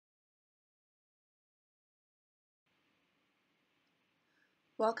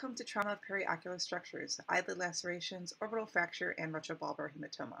Welcome to Trauma of Periocular Structures, Eyelid Lacerations, Orbital Fracture, and Retrobulbar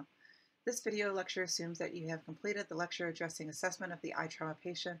Hematoma. This video lecture assumes that you have completed the lecture addressing assessment of the eye trauma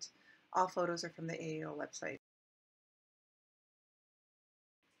patient. All photos are from the AAO website.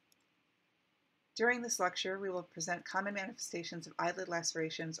 During this lecture, we will present common manifestations of eyelid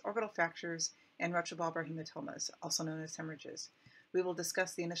lacerations, orbital fractures, and retrobulbar hematomas, also known as hemorrhages. We will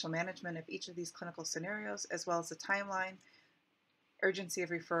discuss the initial management of each of these clinical scenarios, as well as the timeline, urgency of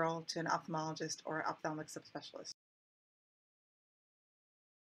referral to an ophthalmologist or ophthalmic subspecialist.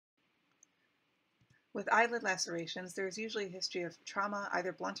 With eyelid lacerations, there is usually a history of trauma,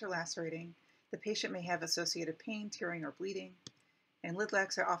 either blunt or lacerating. The patient may have associated pain, tearing, or bleeding, and lid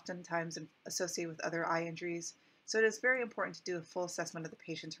lacs are oftentimes associated with other eye injuries, so it is very important to do a full assessment of the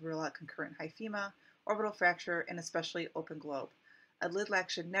patient to rule out concurrent hyphema, orbital fracture, and especially open globe. A lid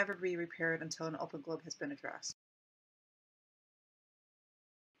lac should never be repaired until an open globe has been addressed.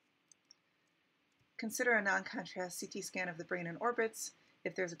 Consider a non-contrast CT scan of the brain and orbits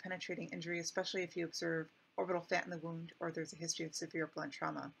if there's a penetrating injury, especially if you observe orbital fat in the wound or there's a history of severe blunt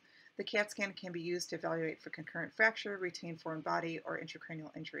trauma. The CAT scan can be used to evaluate for concurrent fracture, retained foreign body, or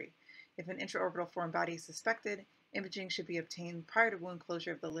intracranial injury. If an intraorbital foreign body is suspected, imaging should be obtained prior to wound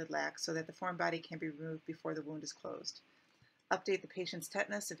closure of the lid lac so that the foreign body can be removed before the wound is closed. Update the patient's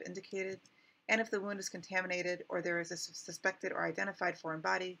tetanus if indicated, and if the wound is contaminated or there is a suspected or identified foreign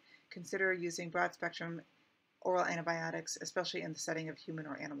body, consider using broad-spectrum oral antibiotics, especially in the setting of human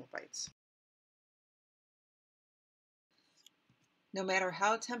or animal bites. No matter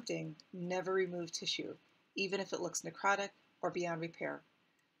how tempting, never remove tissue, even if it looks necrotic or beyond repair.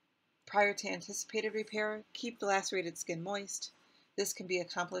 Prior to anticipated repair, keep the lacerated skin moist. This can be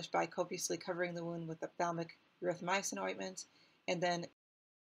accomplished by copiously covering the wound with ophthalmic erythromycin ointment, and then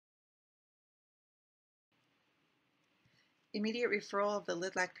immediate referral of the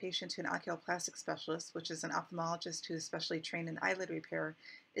lid lac patient to an oculoplastic specialist, which is an ophthalmologist who is specially trained in eyelid repair,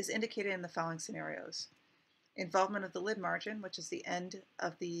 is indicated in the following scenarios. Involvement of the lid margin, which is the end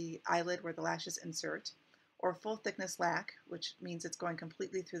of the eyelid where the lashes insert, or full thickness lac, which means it's going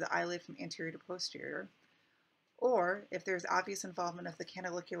completely through the eyelid from anterior to posterior, or if there's obvious involvement of the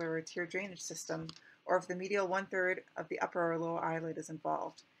canalicular or tear drainage system, or if the medial 1/3 of the upper or lower eyelid is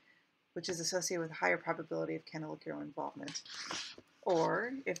involved, which is associated with a higher probability of canalicular involvement.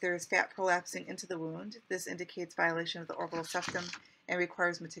 Or if there is fat prolapsing into the wound, this indicates violation of the orbital septum and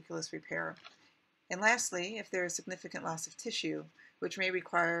requires meticulous repair. And lastly, if there is significant loss of tissue, which may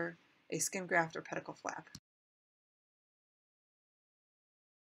require a skin graft or pedicle flap.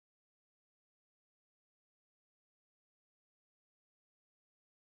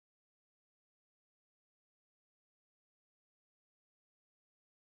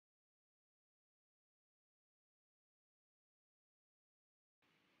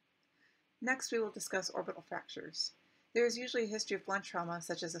 Next, we will discuss orbital fractures. There is usually a history of blunt trauma,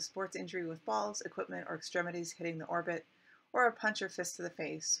 such as a sports injury with balls, equipment, or extremities hitting the orbit, or a punch or fist to the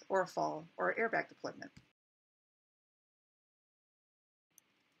face, or a fall, or airbag deployment.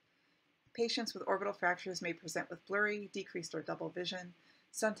 Patients with orbital fractures may present with blurry, decreased, or double vision.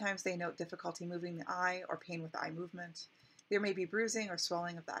 Sometimes they note difficulty moving the eye or pain with eye movement. There may be bruising or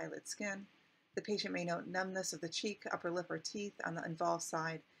swelling of the eyelid skin. The patient may note numbness of the cheek, upper lip, or teeth on the involved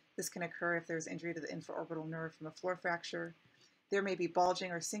side. This can occur if there is injury to the infraorbital nerve from a floor fracture. There may be bulging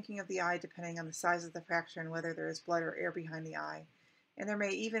or sinking of the eye depending on the size of the fracture and whether there is blood or air behind the eye. And there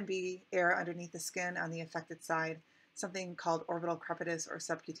may even be air underneath the skin on the affected side, something called orbital crepitus or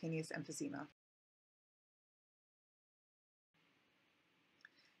subcutaneous emphysema.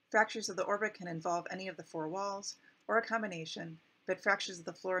 Fractures of the orbit can involve any of the four walls or a combination, but fractures of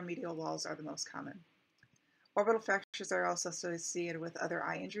the floor and medial walls are the most common. Orbital fractures are also associated with other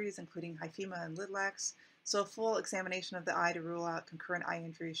eye injuries, including hyphema and lid lacs, so a full examination of the eye to rule out concurrent eye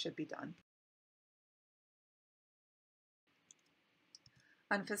injuries should be done.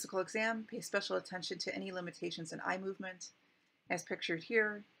 On physical exam, pay special attention to any limitations in eye movement. As pictured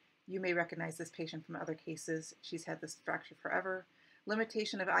here, you may recognize this patient from other cases. She's had this fracture forever.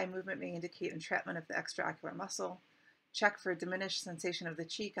 Limitation of eye movement may indicate entrapment of the extraocular muscle. Check for diminished sensation of the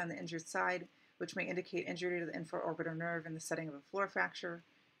cheek on the injured side, which may indicate injury to the infraorbital nerve in the setting of a floor fracture.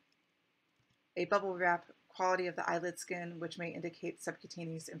 A bubble wrap quality of the eyelid skin, which may indicate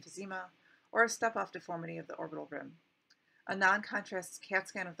subcutaneous emphysema, or a step-off deformity of the orbital rim. A non-contrast CAT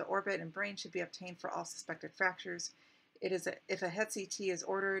scan of the orbit and brain should be obtained for all suspected fractures. If a head CT is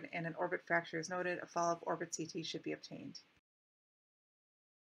ordered and an orbit fracture is noted, a follow-up orbit CT should be obtained.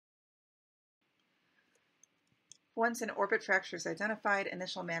 Once an orbit fracture is identified,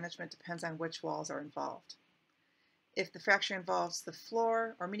 initial management depends on which walls are involved. If the fracture involves the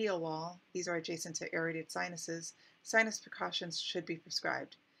floor or medial wall, these are adjacent to aerated sinuses, sinus precautions should be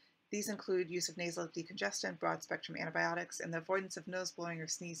prescribed. These include use of nasal decongestant, broad-spectrum antibiotics, and the avoidance of nose blowing or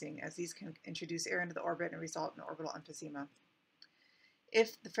sneezing, as these can introduce air into the orbit and result in orbital emphysema.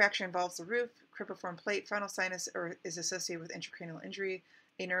 If the fracture involves the roof, cribriform plate, frontal sinus, or is associated with intracranial injury,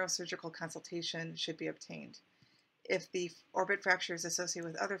 a neurosurgical consultation should be obtained. If the orbit fracture is associated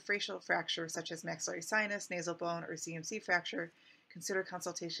with other facial fractures, such as maxillary sinus, nasal bone, or CMC fracture, consider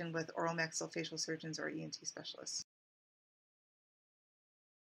consultation with oral maxillofacial surgeons or ENT specialists.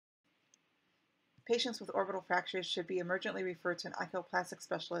 Patients with orbital fractures should be emergently referred to an oculoplastic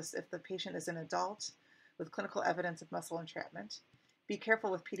specialist if the patient is an adult with clinical evidence of muscle entrapment. Be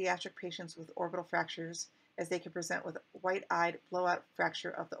careful with pediatric patients with orbital fractures, as they can present with white-eyed blowout fracture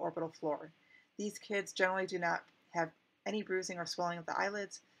of the orbital floor. These kids generally do not have any bruising or swelling of the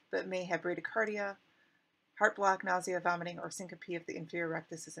eyelids, but may have bradycardia, heart block, nausea, vomiting, or syncope if the inferior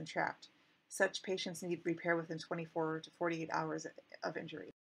rectus is entrapped. Such patients need repair within 24 to 48 hours of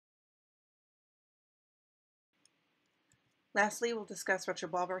injury. Lastly, we'll discuss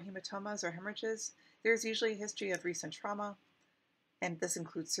retrobulbar hematomas or hemorrhages. There is usually a history of recent trauma, and this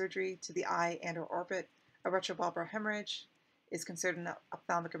includes surgery to the eye and or orbit. A retrobulbar hemorrhage is considered an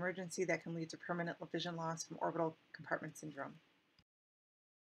ophthalmic emergency that can lead to permanent vision loss from orbital compartment syndrome.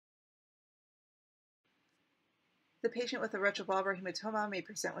 The patient with a retrobulbar hematoma may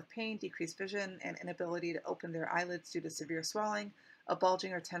present with pain, decreased vision, and inability to open their eyelids due to severe swelling, a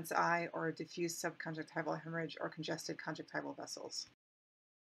bulging or tense eye, or a diffuse subconjunctival hemorrhage or congested conjunctival vessels.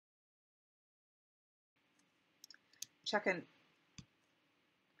 Check on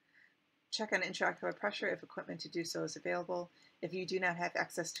intraocular pressure if equipment to do so is available. If you do not have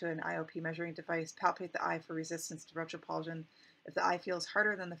access to an IOP measuring device, palpate the eye for resistance to retropulsion. If the eye feels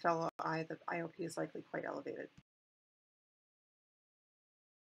harder than the fellow eye, the IOP is likely quite elevated.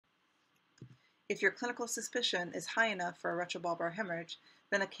 If your clinical suspicion is high enough for a retrobulbar hemorrhage,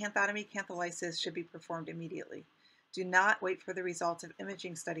 then a canthotomy cantholysis should be performed immediately. Do not wait for the results of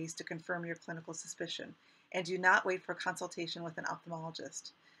imaging studies to confirm your clinical suspicion, and do not wait for consultation with an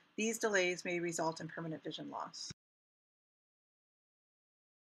ophthalmologist. These delays may result in permanent vision loss.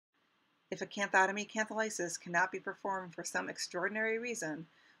 If a canthotomy cantholysis cannot be performed for some extraordinary reason,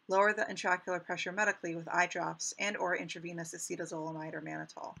 lower the intraocular pressure medically with eye drops and or intravenous acetazolamide or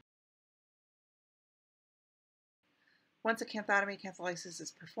mannitol. Once a canthotomy cantholysis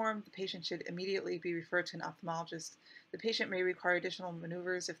is performed, the patient should immediately be referred to an ophthalmologist. The patient may require additional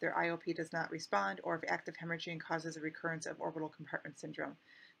maneuvers if their IOP does not respond or if active hemorrhaging causes a recurrence of orbital compartment syndrome.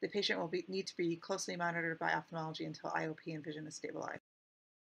 The patient will need to be closely monitored by ophthalmology until IOP and vision is stabilized.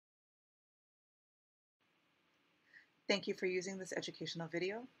 Thank you for using this educational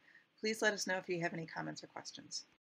video. Please let us know if you have any comments or questions.